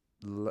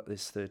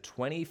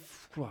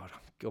 20th. God,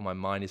 my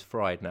mind is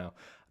fried now.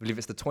 I believe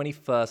it's the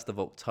 21st of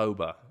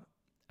October,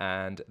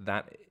 and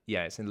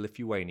it's in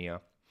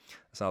Lithuania.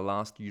 It's our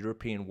last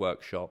European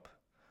workshop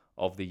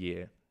of the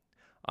year.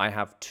 I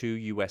have 2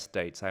 US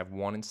dates. I have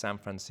one in San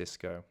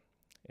Francisco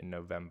in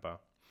November,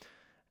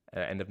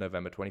 end of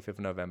November, 25th of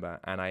November,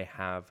 and I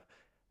have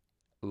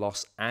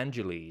Los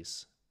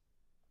Angeles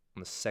on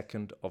the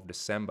 2nd of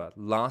December.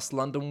 Last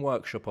London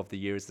workshop of the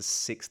year is the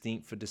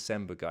 16th of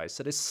December, guys.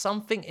 So there's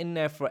something in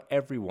there for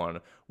everyone.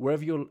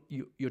 Wherever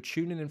you're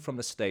tuning in from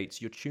the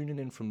States, you're tuning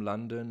in from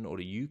London or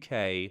the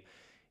UK,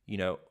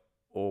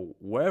 or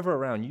wherever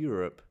around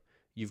Europe,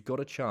 you've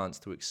got a chance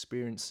to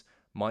experience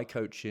my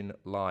coaching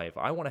live.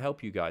 I want to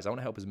help you guys. I want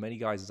to help as many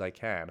guys as I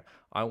can.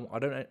 I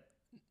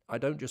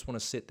don't just want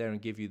to sit there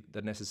and give you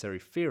the necessary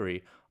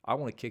theory. I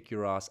want to kick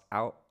your ass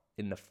out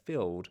in the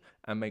field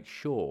and make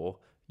sure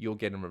you're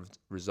getting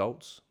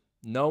results.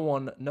 No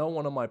one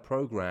on my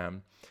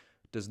program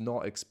does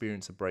not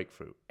experience a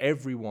breakthrough.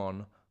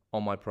 Everyone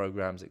on my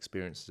programs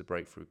experiences a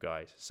breakthrough,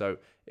 guys. So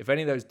if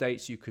any of those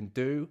dates you can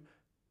do,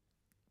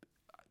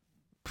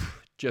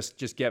 just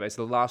get it. It's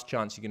the last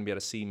chance you're going to be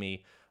able to see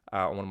me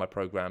on one of my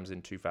programs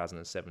in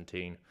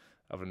 2017.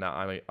 Other than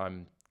that,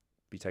 I'm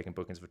be taking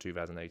bookings for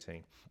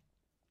 2018.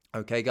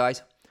 Okay,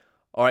 guys.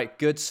 All right,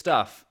 good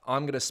stuff.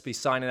 I'm going to be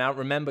signing out.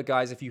 Remember,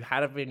 guys, if you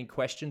have any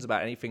questions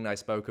about anything that I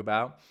spoke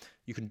about,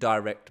 you can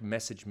direct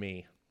message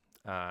me.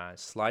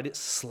 Slide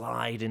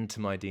into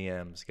my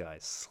DMs,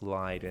 guys.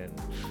 Slide in.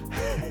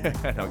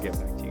 And I'll get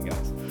back to you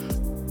guys.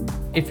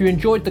 If you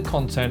enjoyed the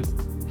content,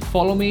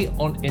 follow me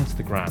on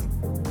Instagram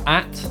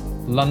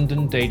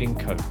 @London Dating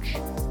Coach.